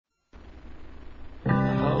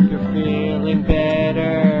you're feeling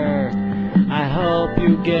better. I hope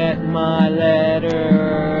you get my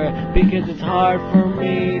letter, because it's hard for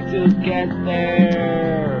me to get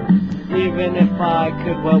there. Even if I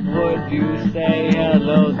could, what would you say?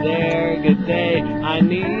 Hello there, good day. I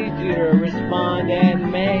need you to respond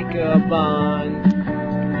and make a bond.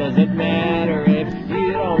 Doesn't matter if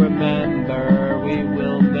you don't remember, we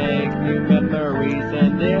will make new memories.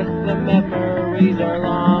 And if the memories are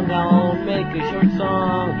long, I'll make a short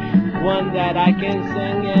song, one that I can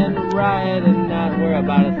sing and write and not worry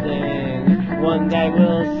about a thing. One that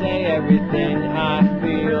will say everything I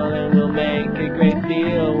feel and will make a great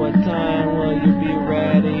deal. What time will you be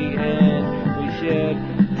ready? And we should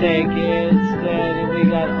take it steady, we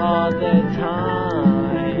got all the time.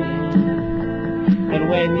 And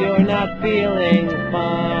when you're not feeling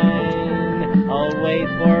fine, I'll wait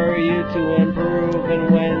for you to improve.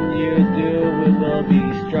 And when you do, we will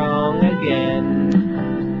be strong again,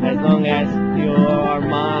 as long as you are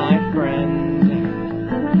my friend.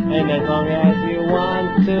 And as long as you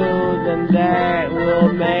want to, then that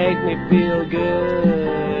will make me feel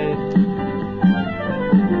good.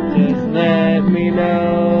 Just let me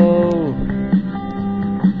know,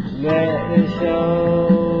 let it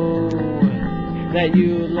show that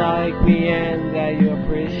you like me and that you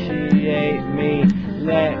appreciate me.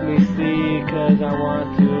 Let me see, 'cause I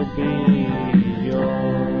want to be